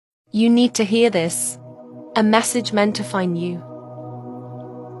You need to hear this. A message meant to find you.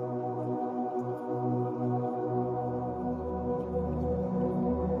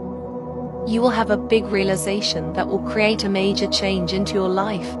 You will have a big realization that will create a major change into your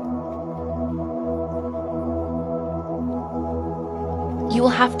life. You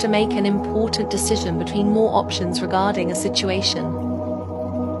will have to make an important decision between more options regarding a situation.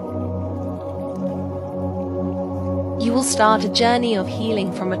 You will start a journey of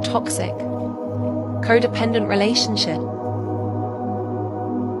healing from a toxic, codependent relationship.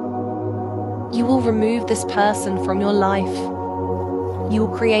 You will remove this person from your life. You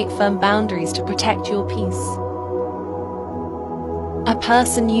will create firm boundaries to protect your peace. A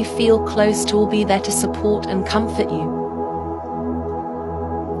person you feel close to will be there to support and comfort you.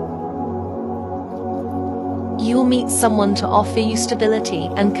 You will meet someone to offer you stability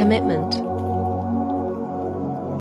and commitment.